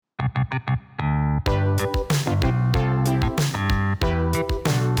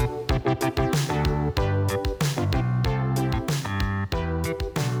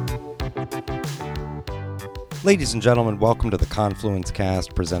Ladies and gentlemen, welcome to the Confluence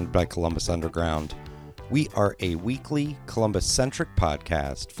Cast presented by Columbus Underground. We are a weekly Columbus-centric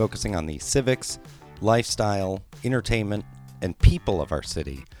podcast focusing on the civics, lifestyle, entertainment, and people of our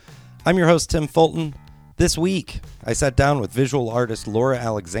city. I'm your host, Tim Fulton. This week, I sat down with visual artist Laura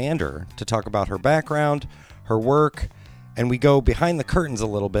Alexander to talk about her background, her work, and we go behind the curtains a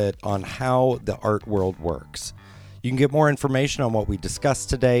little bit on how the art world works. You can get more information on what we discussed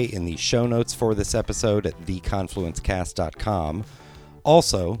today in the show notes for this episode at theconfluencecast.com.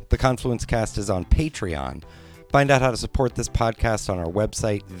 Also, the Confluence Cast is on Patreon. Find out how to support this podcast on our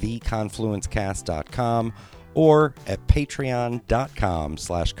website, theconfluencecast.com, or at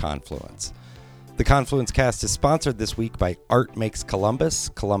patreon.com/confluence. The Confluence Cast is sponsored this week by Art Makes Columbus,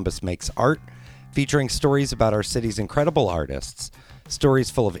 Columbus Makes Art, featuring stories about our city's incredible artists.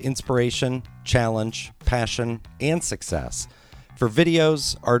 Stories full of inspiration, challenge, passion, and success. For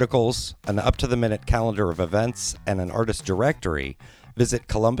videos, articles, an up-to-the-minute calendar of events, and an artist directory, visit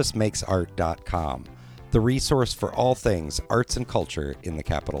columbusmakesart.com, the resource for all things arts and culture in the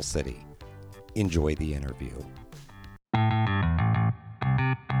capital city. Enjoy the interview.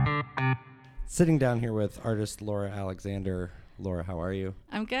 Sitting down here with artist Laura Alexander. Laura, how are you?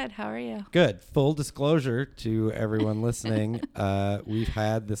 I'm good. How are you? Good. Full disclosure to everyone listening, we've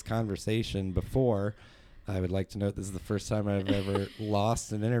had this conversation before. I would like to note this is the first time I've ever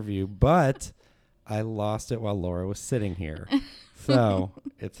lost an interview, but I lost it while Laura was sitting here. So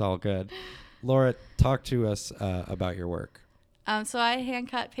it's all good. Laura, talk to us about your work. So I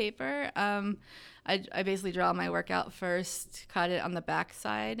hand cut paper. I basically draw my work out first, cut it on the back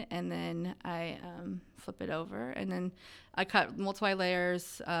side, and then I flip it over, and then I cut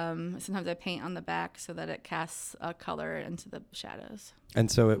multi-layers. Sometimes I paint on the back so that it casts a color into the shadows. And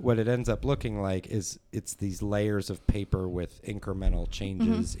so what it ends up looking like is it's these layers of paper with incremental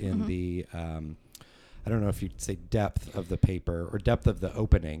changes in the, I don't know if you'd say depth of the paper or depth of the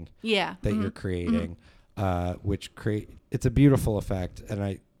opening that you're creating, which it's a beautiful effect.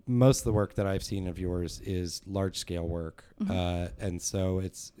 And most of the work that I've seen of yours is large scale work. And so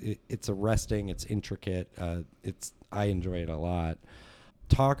it's arresting, it's intricate, I enjoy it a lot.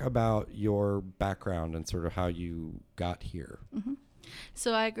 Talk about your background and sort of how you got here.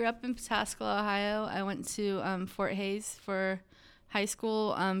 So I grew up in Pataskala, Ohio. I went to Fort Hays for high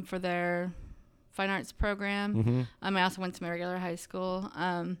school for their fine arts program. I also went to my regular high school.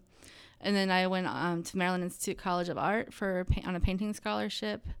 And then I went to Maryland Institute College of Art on a painting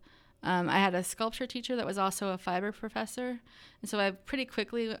scholarship. I had a sculpture teacher that was also a fiber professor. And so I pretty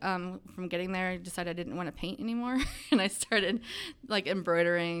quickly, from getting there, decided I didn't want to paint anymore. And I started like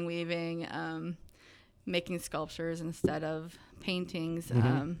embroidering, weaving, making sculptures instead of paintings.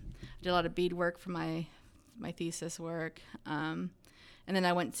 I did a lot of beadwork for my thesis work. And then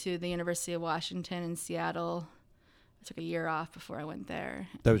I went to the University of Washington in Seattle. I took a year off before I went there.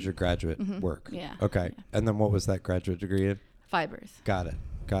 That was your graduate work? Yeah. Okay. Yeah. And then what was that graduate degree in? Fibers. Got it.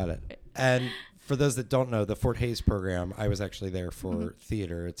 And for those that don't know, the Fort Hays program, I was actually there for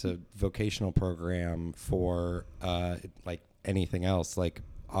theater. It's a vocational program for like anything else, like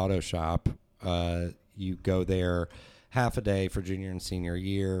auto shop. You go there half a day for junior and senior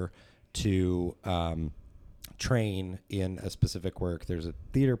year to train in a specific work. There's a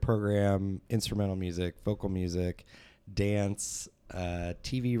theater program, instrumental music, vocal music, dance,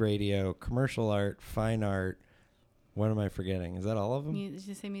 TV, radio, commercial art, fine art. What am I forgetting? Is that all of them? Did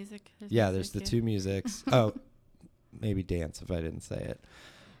you say music? There's the two musics. Oh, maybe dance if I didn't say it.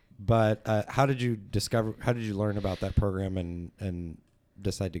 But how did you learn about that program and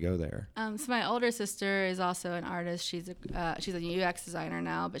decide to go there? So my older sister is also an artist. She's a UX designer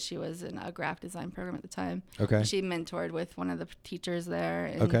now, but she was in a graphic design program at the time. Okay. She mentored with one of the teachers there.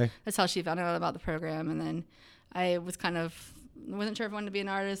 And that's how she found out about the program. And then I wasn't sure if I wanted to be an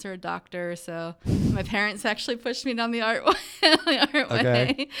artist or a doctor, so my parents actually pushed me down the art way.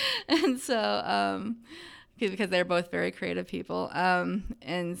 And so, because they're both very creative people,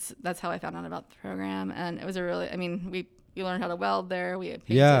 and that's how I found out about the program. And it was we learned how to weld there, we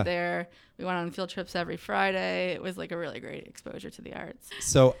painted there, we went on field trips every Friday. It was like a really great exposure to the arts.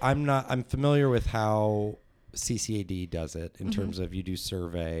 So I'm familiar with how CCAD does it in terms of you do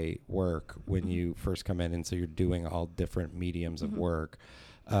survey work when you first come in, and so you're doing all different mediums of work.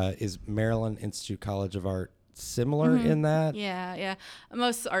 Is Maryland Institute College of Art similar in that? Yeah.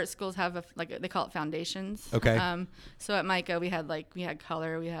 Most art schools have they call it foundations. Okay. So at MICA we had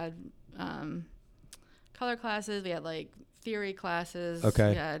color, we had color classes, we had like theory classes. Okay.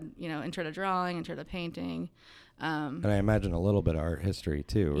 We had, intro to drawing, intro to painting. And I imagine a little bit of art history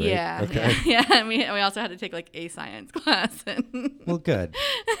too, right? Yeah. Okay. Yeah. And we also had to take like a science class Well, good.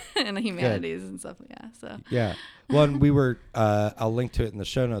 and humanities and stuff. Yeah. So. Yeah. Well, and we were, I'll link to it in the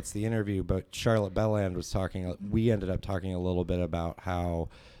show notes, the interview, but Charlotte Belland was we ended up talking a little bit about how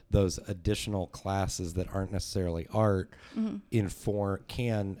those additional classes that aren't necessarily art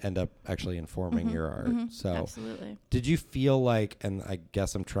can end up actually informing your art. So absolutely. Did you feel like, and I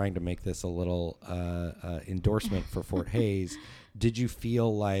guess I'm trying to make this a little endorsement for Fort Hays, did you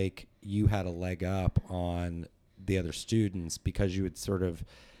feel like you had a leg up on the other students because you had sort of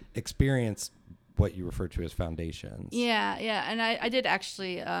experienced what you refer to as foundations? Yeah. And I did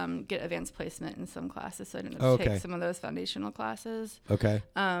actually get advanced placement in some classes, so I didn't have to take some of those foundational classes. Okay.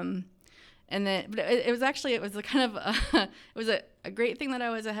 And then, but it was a kind of it was a great thing that I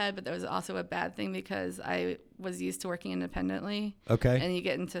was ahead, but there was also a bad thing because I was used to working independently. Okay. And you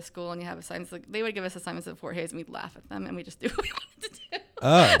get into school and you have assignments. Like, they would give us assignments at Fort Hays and we'd laugh at them and we just do what we wanted to do.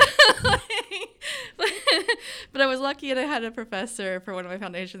 Oh. But I was lucky and I had a professor for one of my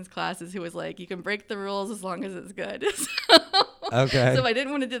foundations classes who was like, you can break the rules as long as it's good. Okay. So I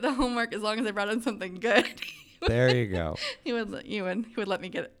didn't want to do the homework as long as I brought in something good. There you go. He would let me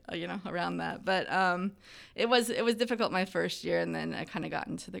get around that, but it was difficult my first year, and then I kind of got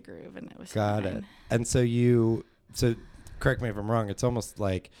into the groove, and it was got fine. It. And so correct me if I'm wrong. It's almost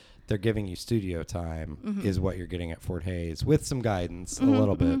like they're giving you studio time is what you're getting at Fort Hays with some guidance a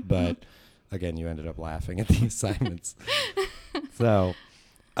little bit, but again, you ended up laughing at the assignments. So,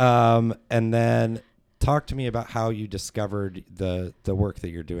 and then talk to me about how you discovered the work that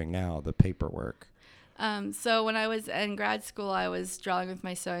you're doing now, the paperwork. So when I was in grad school, I was drawing with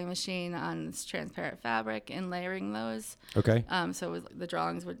my sewing machine on this transparent fabric and layering those. Okay. So it was, the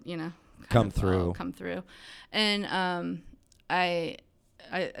drawings would, come through. And my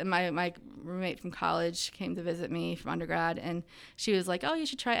roommate from college came to visit me from undergrad, and she was like, "Oh, you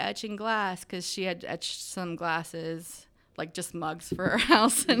should try etching glass," because she had etched some glasses, like just mugs for her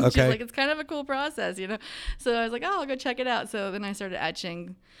house, and she's like, "It's kind of a cool process, So I was like, "Oh, I'll go check it out." So then I started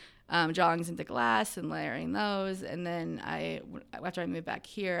etching drawings into glass and layering those, and then after I moved back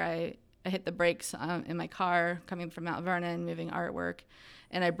here, I hit the brakes in my car coming from Mount Vernon, moving artwork,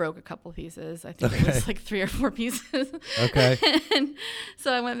 and I broke a couple pieces. I think it was like 3 or 4 pieces. Okay. And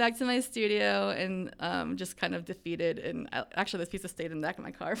so I went back to my studio and just kind of defeated. And actually, this piece stayed in the back of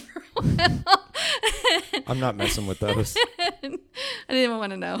my car for a while. I'm not messing with those. I didn't even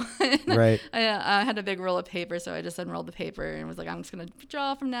want to know. Right. I had a big roll of paper, so I just unrolled the paper and was like, I'm just going to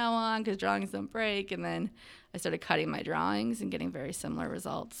draw from now on because drawings don't break. And then I started cutting my drawings and getting very similar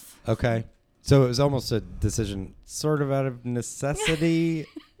results. Okay. So it was almost a decision sort of out of necessity,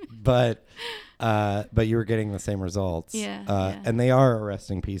 but you were getting the same results. Yeah. And they are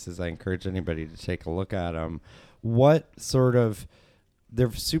arresting pieces. I encourage anybody to take a look at them. What sort of,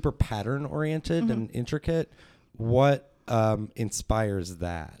 they're super pattern oriented and intricate. What inspires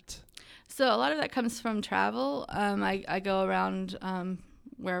that? So a lot of that comes from travel. I go around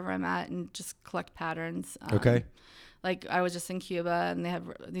wherever I'm at and just collect patterns. Okay. Like I was just in Cuba and they have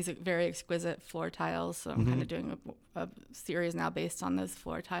these very exquisite floor tiles. So I'm kind of doing a series now based on those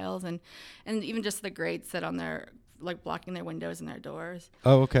floor tiles and even just the grates that on their, like blocking their windows and their doors.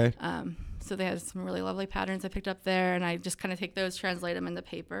 Oh, okay. So they have some really lovely patterns I picked up there, and I just kind of take those, translate them into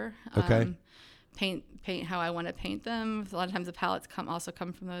paper. Okay. Paint how I want to paint them. A lot of times the palettes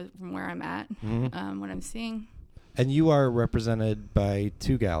come from where I'm at, what I'm seeing. And you are represented by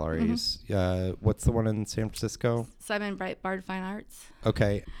 2 galleries. What's the one in San Francisco? Simon Breitbard Fine Arts.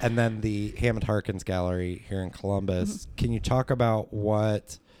 Okay. And then the Hammond Harkins Gallery here in Columbus. Can you talk about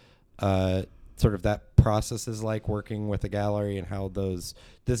what sort of that process is like working with a gallery and how this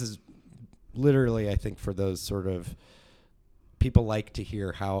is literally, I think, for those sort of people like to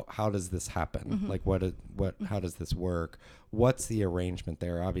hear how does this happen? Like how does this work? What's the arrangement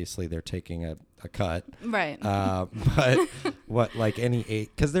there? Obviously they're taking a cut. Right. But what, like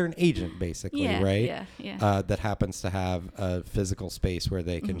because they're an agent basically, right? Yeah. That happens to have a physical space where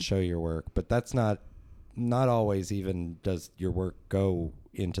they can show your work, but that's not always even does your work go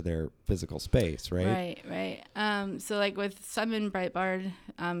into their physical space, right? Right. So like with Simon Breitbard,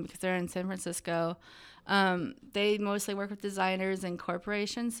 because they're in San Francisco, they mostly work with designers and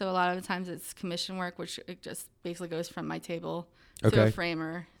corporations. So a lot of the times it's commission work, which it just basically goes from my table to a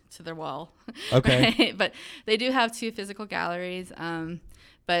framer to their wall. Okay. Right? But they do have 2 physical galleries.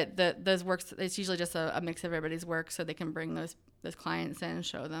 But those works, it's usually just a mix of everybody's work, so they can bring those clients in and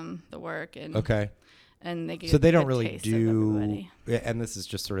show them the work. And and they get So they a don't good really taste of do, everybody. and this is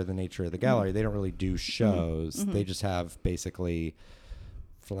just sort of the nature of the gallery. They don't really do shows. They just have basically,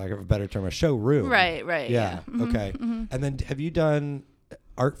 for lack of a better term, a showroom. Right. Yeah. Okay. And then have you done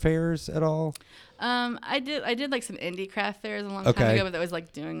art fairs at all? I did like some indie craft fairs a long Okay. time ago, but that was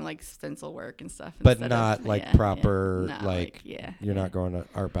like doing like stencil work and stuff. But instead not of, like yeah, proper, yeah. Not like, you're not going to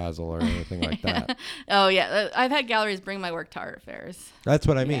Art Basel or anything like that. Oh yeah, I've had galleries bring my work to art fairs. That's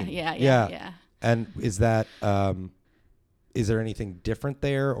what I mean. Yeah. And is that, is there anything different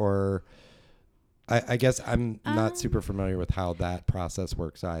there, or I guess I'm not super familiar with how that process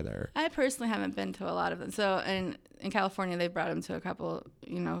works either. I personally haven't been to a lot of them. So in California, they brought them to a couple,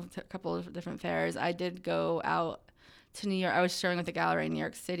 to a couple of different fairs. I did go out to New York. I was showing with the gallery in New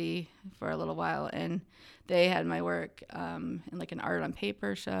York City for a little while, and they had my work in like an art on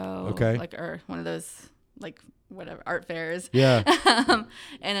paper show. Okay. Or one of those like whatever art fairs. Yeah. And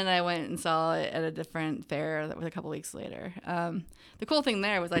then I went and saw it at a different fair that was a couple weeks later. The cool thing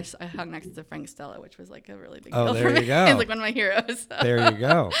there was I hung next to Frank Stella, which was like a really big deal there for me. you go. He's like one of my heroes. So. There you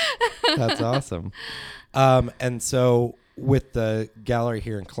go. That's awesome. And so with the gallery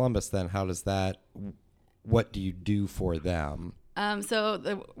here in Columbus, then what do you do for them? So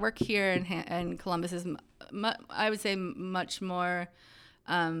the work here in Columbus is, I would say, much more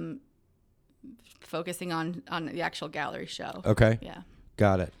focusing on the actual gallery show. Okay. Yeah.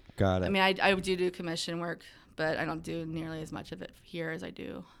 Got it. I mean, I do commission work, but I don't do nearly as much of it here as I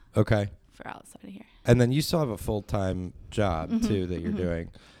do Okay. for outside of here. And then you still have a full-time job too that you're doing.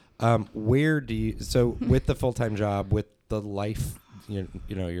 Where do you, so with the full-time job, with the life,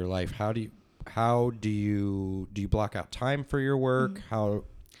 your life, how do you block out time for your work? How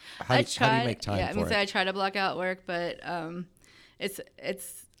do you make time for it? I try to block out work, but it's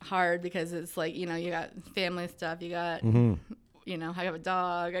hard because it's like, you got family stuff, you got, I have a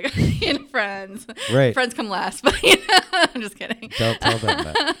dog, I got friends. Right. Friends come last, but I'm just kidding. Don't tell them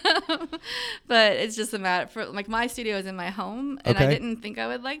that. But it's just a matter for like my studio is in my home, and Okay. I didn't think I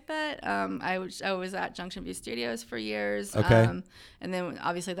would like that. I was at Junction View Studios for years. Okay. And then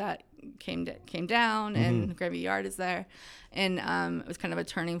obviously that came down, and Gravy Yard is there. And it was kind of a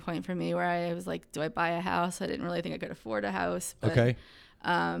turning point for me where I was like, do I buy a house? I didn't really think I could afford a house. But, Okay.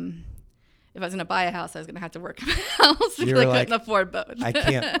 if I was going to buy a house, I was going to have to work in a house because I couldn't afford both.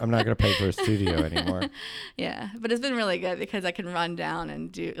 I'm not going to pay for a studio anymore. Yeah, but it's been really good because I can run down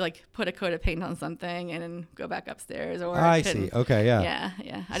and do put a coat of paint on something and then go back upstairs. Or I see. Okay, yeah.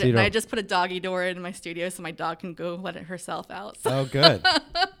 Yeah. So I just put a doggy door in my studio so my dog can go let it herself out. So. Oh, good.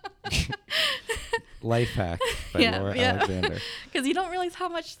 Life hack by Laura Alexander. Because you don't realize how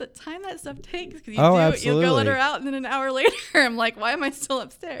much time that stuff takes. Because Absolutely. You go let her out, and then an hour later, I'm like, why am I still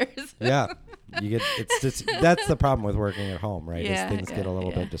upstairs? Yeah. That's the problem with working at home, right? Yeah, is things get a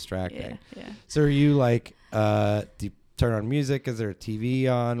little bit distracting. Yeah. So are you like, do you turn on music? Is there a TV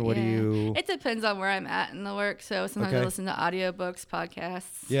on? What do you? It depends on where I'm at in the work. So sometimes I listen to audiobooks,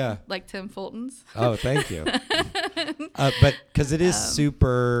 podcasts. Yeah. Like Tim Fulton's. Oh, thank you. But because it is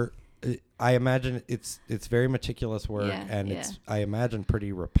super. I imagine it's very meticulous work, and it's I imagine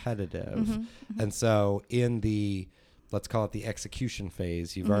pretty repetitive. And so in the, let's call it the execution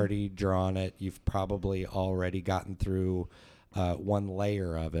phase, you've already drawn it. You've probably already gotten through one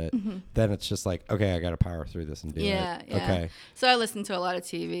layer of it. Then it's just like, okay, I got to power through this and do it. Yeah. Okay. So I listen to a lot of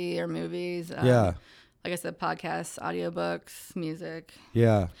TV or movies. Like I said, podcasts, audiobooks, music.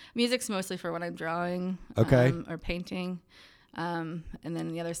 Yeah. Music's mostly for when I'm drawing. Okay. Or painting. And then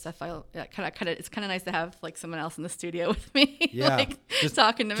the other stuff, it's kind of nice to have like someone else in the studio with me, just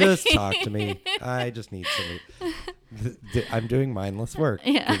talking to me. Just talk to me. I just need somebody. I'm doing mindless work.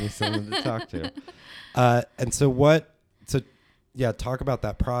 Yeah. Give me someone to talk to. And so talk about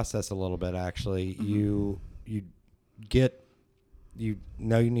that process a little bit. Actually, you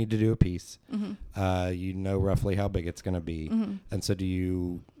need to do a piece. You know roughly how big it's going to be, and so do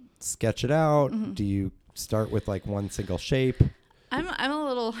you sketch it out? Do you start with like one single shape? I'm a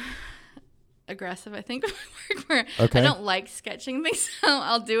little aggressive, I think, where Okay. I don't like sketching things. So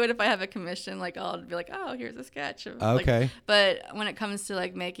I'll do it if I have a commission. Like I'll be like, oh, here's a sketch. Okay. But when it comes to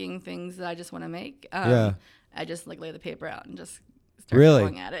like making things that I just want to make, I just like lay the paper out and just start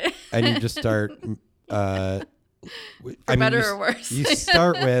going at it. And you just start. For better or worse. You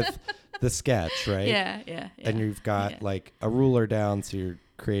start with the sketch, right? Yeah. And you've got like a ruler down, so you're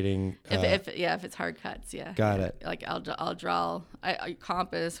creating. If it's hard cuts, Got it. Like I'll draw a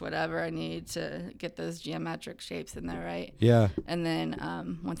compass, whatever I need to get those geometric shapes in there, right? Yeah. And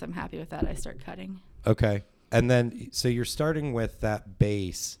then once I'm happy with that, I start cutting. Okay. And then so you're starting with that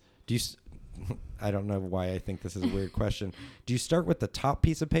base. I don't know why I think this is a weird question. Do you start with the top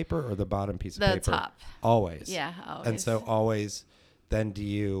piece of paper or the bottom piece of paper? The top. Always. Yeah, always. And so always, then do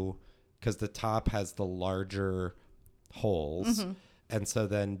you, because the top has the larger holes, and so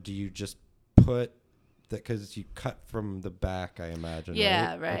then do you just put that, because you cut from the back, I imagine.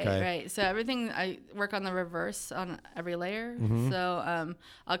 Yeah, right. Right. So everything, I work on the reverse on every layer. So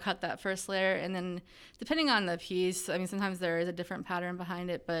I'll cut that first layer, and then depending on the piece, I mean, sometimes there is a different pattern behind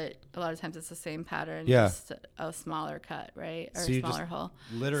it, but a lot of times it's the same pattern, just a smaller cut, right, or so a smaller hole.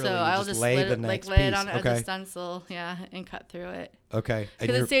 Literally, so I'll just lay the next lay it piece. on as a stencil, and cut through it. Okay.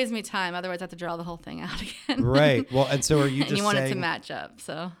 Because it saves me time. Otherwise, I have to draw the whole thing out again. Right. Well, and so are you just and you want saying, it to match up,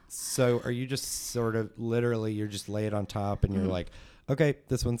 so. So are you just sort of literally, you're just lay it on top and you're like, okay,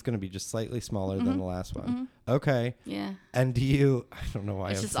 this one's going to be just slightly smaller than the last one. Okay. Yeah. And do you, I don't know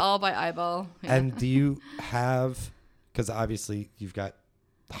why. It's just all by eyeball. Yeah. And do you have, because obviously you've got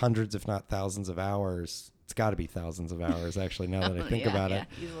hundreds, if not thousands of hours. It's got to be thousands of hours, actually, now that I think about it.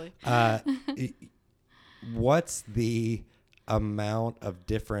 Easily. What's the amount of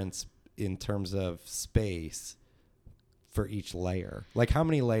difference in terms of space for each layer? Like, how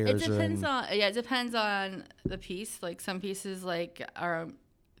many layers it depends on the piece. Like, some pieces are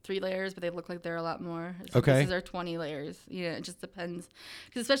 3 layers, but they look like they're a lot more. Some pieces are 20 layers. It just depends.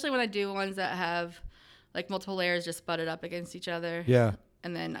 Because especially when I do ones that have like multiple layers just butted up against each other. Yeah.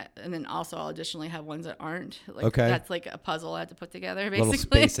 And then also I'll additionally have ones that aren't. That's like a puzzle I have to put together, basically. Little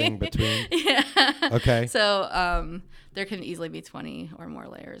spacing between. Yeah. Okay. So there can easily be 20 or more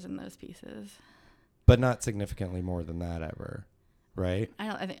layers in those pieces. But not significantly more than that ever, right?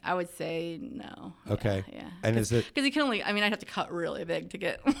 I think I would say no. Okay. Yeah. And is it? Because you can only. I mean, I'd have to cut really big to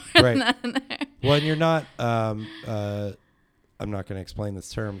get more Right. than that in there. Well, and you're not. I'm not going to explain this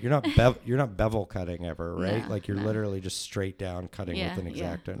term. You're not you're not bevel cutting ever, right? No, you're literally just straight down cutting with an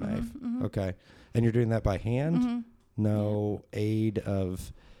X-Acto knife. Mm-hmm. Okay. And you're doing that by hand? No aid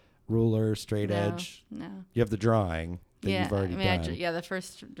of ruler, straight edge. No. You have the drawing that you've already done. The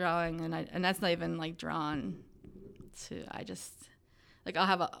first drawing, and that's not even like drawn. I just I'll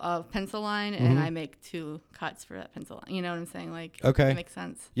have a pencil line, and I make 2 cuts for that pencil line. You know what I'm saying? Okay. That makes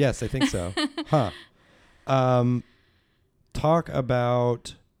sense. Yes, I think so. Talk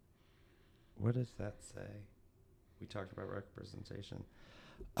about, what does that say? We talked about representation.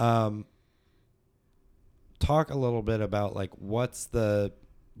 Talk a little bit about what's the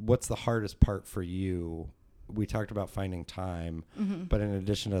hardest part for you. We talked about finding time, but in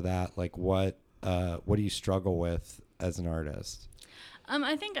addition to that, what do you struggle with as an artist?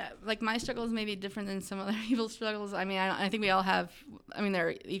 I think my struggles may be different than some other people's struggles. I mean, I think we all have. I mean,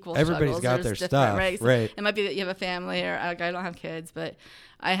 they're equal. Everybody's struggles. got their stuff, right? So right? It might be that you have a family, or I don't have kids, but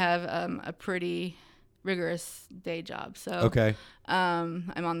I have a pretty rigorous day job. So okay,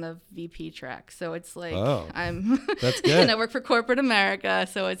 I'm on the VP track, so it's I'm. That's good. And I work for corporate America,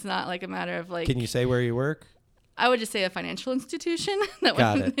 so it's not a matter of Can you say where you work? I would just say a financial institution. That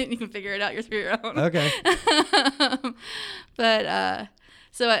Got one, it. You can figure it out through your own. Okay. But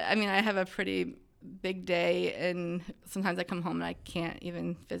so I mean, I have a pretty big day, and sometimes I come home and I can't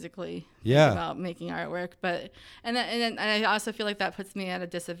even physically think about making artwork. But and then I also feel like that puts me at a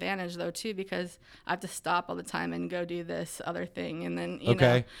disadvantage though too, because I have to stop all the time and go do this other thing, and then you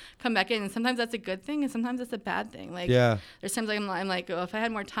know come back in. And sometimes that's a good thing, and sometimes it's a bad thing. There's times I'm like, oh, if I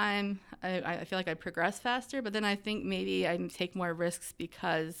had more time, I feel like I'd progress faster. But then I think maybe I take more risks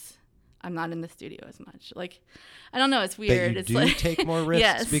because I'm not in the studio as much. I don't know. It's weird. That you take more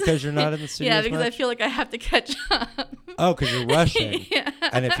risks because you're not in the studio as much? Because I feel like I have to catch up. Oh, because you're rushing.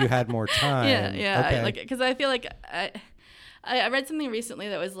 And if you had more time. Yeah. Okay. Because I feel like I read something recently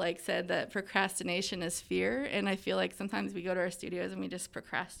that was said that procrastination is fear. And I feel like sometimes we go to our studios and we just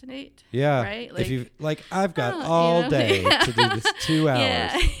procrastinate. Yeah. Right? If you I've got all day to do this 2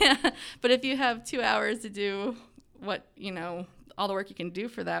 hours. Yeah. But if you have 2 hours to do what, all the work you can do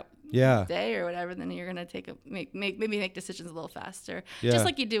for that day or whatever, then you're gonna maybe make decisions a little faster, just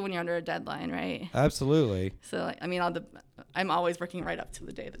like you do when you're under a deadline, right? Absolutely. So I mean, I'm always working right up to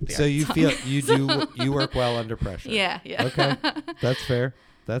the day that the so you feel you work well under pressure. Yeah. Okay, that's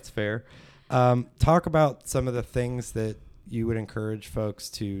fair. Talk about some of the things that you would encourage folks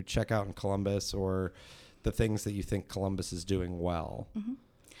to check out in Columbus, or the things that you think Columbus is doing well.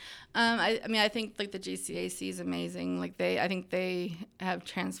 I think the GCAC is amazing. I think they have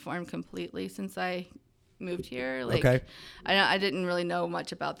transformed completely since I moved here. I didn't really know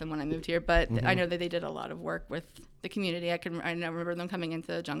much about them when I moved here, but I know that they did a lot of work with the community. I remember them coming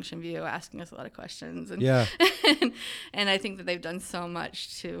into Junction View asking us a lot of questions, and and I think that they've done so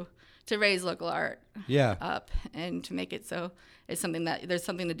much to raise local art up and to make it so it's something that there's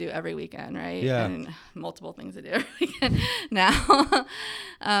something to do every weekend, right? Yeah. And multiple things to do every weekend now.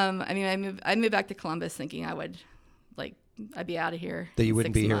 I mean, I moved back to Columbus thinking I'd be out of here. That you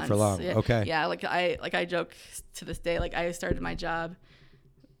wouldn't be here for long. Yeah. Okay. Yeah. I joke to this day, like I started my job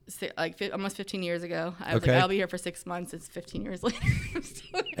almost 15 years ago. I was like, I'll be here for 6 months. It's 15 years later.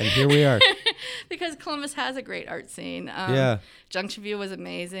 And here we are. Because Columbus has a great art scene. Junction View was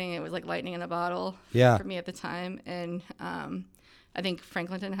amazing. It was like lightning in a bottle for me at the time. And I think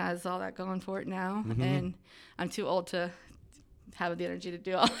Franklinton has all that going for it now. Mm-hmm. And I'm too old to have the energy to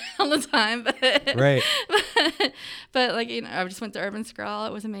do all the time. But, right. But like, I just went to Urban Scrawl.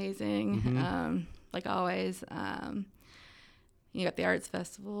 It was amazing. Mm-hmm. Like always. You got the arts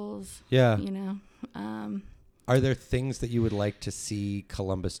festivals. Yeah. Are there things that you would like to see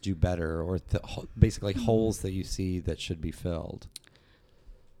Columbus do better, or basically holes that you see that should be filled?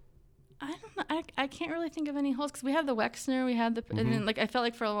 I don't know. I can't really think of any holes because we have the Wexner. We had and then, I felt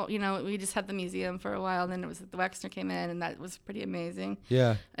like for a while, we just had the museum for a while. And then it was the Wexner came in, and that was pretty amazing.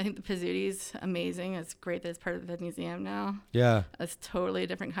 Yeah. I think the Pizzuti's amazing. It's great that it's part of the museum now. Yeah. It's totally a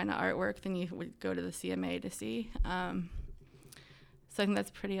different kind of artwork than you would go to the CMA to see. So I think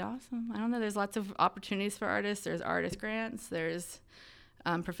that's pretty awesome. I don't know. There's lots of opportunities for artists. There's artist grants. There's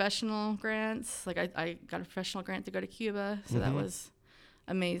professional grants. Like I got a professional grant to go to Cuba, so that was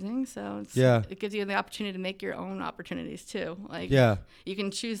amazing. So it gives you the opportunity to make your own opportunities too. You can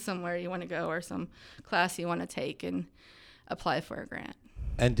choose somewhere you want to go or some class you want to take and apply for a grant.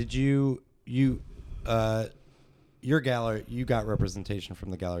 And did you your gallery, you got representation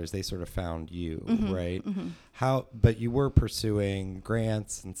from the galleries. They sort of found you, right? Mm-hmm. But you were pursuing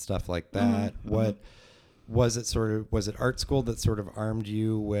grants and stuff like that. Mm-hmm. What was it was it art school that sort of armed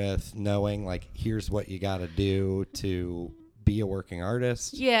you with knowing like, here's what you got to do to be a working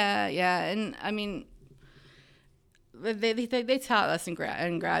artist? Yeah. And I mean, they taught us in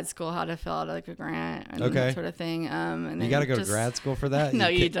grad school how to fill out like a grant and that sort of thing. And you got to go to grad school for that? No,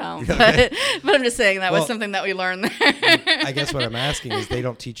 you don't. But I'm just saying that was something that we learned there. I guess what I'm asking is they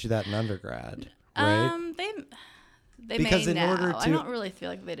don't teach you that in undergrad, right? They because may now. I don't really feel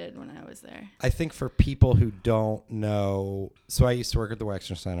like they did when I was there. I think for people who don't know, so I used to work at the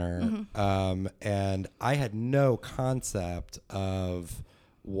Wexner Center, and I had no concept of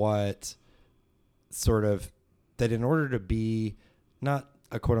what sort of that in order to be not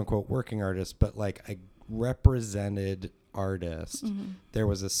a quote unquote working artist, but like a represented artist, there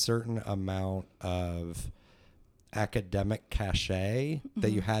was a certain amount of academic cachet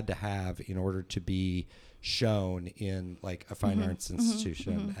that you had to have in order to be shown in like a fine arts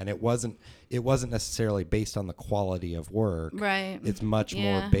institution. And it wasn't necessarily based on the quality of work. Right. It's much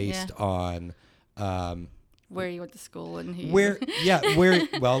more based on where you went to school and who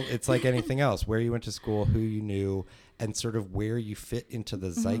well, it's like anything else, where you went to school, who you knew, and sort of where you fit into the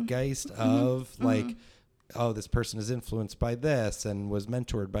zeitgeist of like, oh, this person is influenced by this and was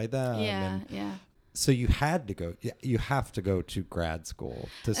mentored by them. So you have to go to grad school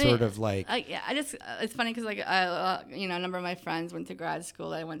to sort of like. It's funny because like a number of my friends went to grad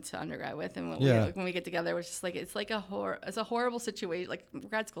school that I went to undergrad with, and when we get together, it's just like it's a horrible situation. Like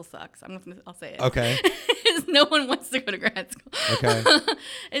grad school sucks. I'll say it. Okay. No one wants to go to grad school. Okay.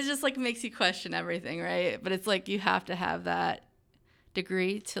 It's just like makes you question everything, right? But it's like you have to have that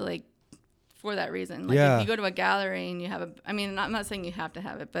degree to like for that reason. Like if you go to a gallery and you have I'm not saying you have to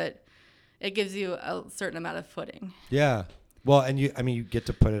have it, but it gives you a certain amount of footing. Yeah. Well, and you get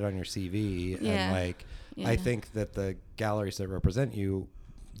to put it on your CV. And like, I think that the galleries that represent you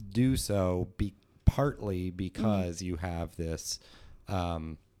do so partly because you have this,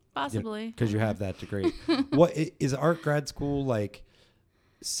 possibly because you have that degree. What is art grad school like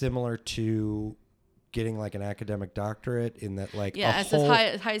similar to getting like an academic doctorate in that like it's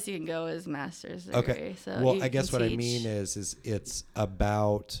as high as you can go is master's degree. Okay. So well, I guess what I mean is it's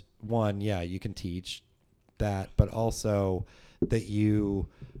about one, you can teach that, but also that you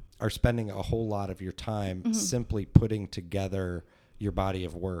are spending a whole lot of your time simply putting together your body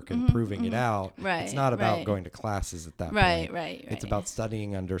of work and proving it out. Right. It's not about going to classes at that point. Right. It's about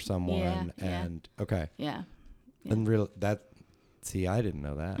studying under someone and okay. Yeah. And I didn't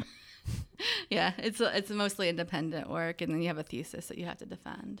know that. It's mostly independent work, and then you have a thesis that you have to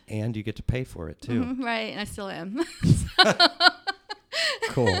defend. And you get to pay for it too. Right, and I still am.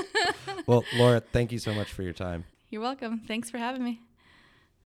 Cool. Well, Laura, thank you so much for your time. You're welcome. Thanks for having me.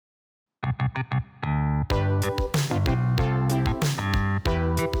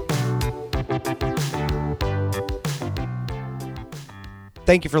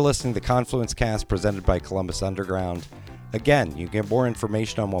 Thank you for listening to the Confluence Cast presented by Columbus Underground. Again, you can get more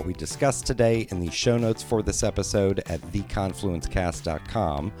information on what we discussed today in the show notes for this episode at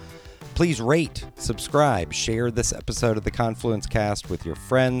theconfluencecast.com. Please rate, subscribe, share this episode of The Confluence Cast with your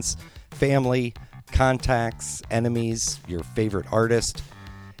friends, family, contacts, enemies, your favorite artist.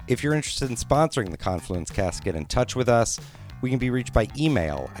 If you're interested in sponsoring The Confluence Cast, get in touch with us. We can be reached by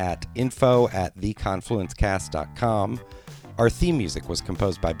email at info@theconfluencecast.com. Our theme music was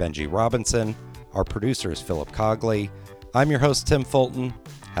composed by Benji Robinson. Our producer is Philip Cogley. I'm your host, Tim Fulton.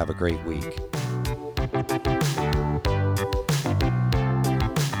 Have a great week.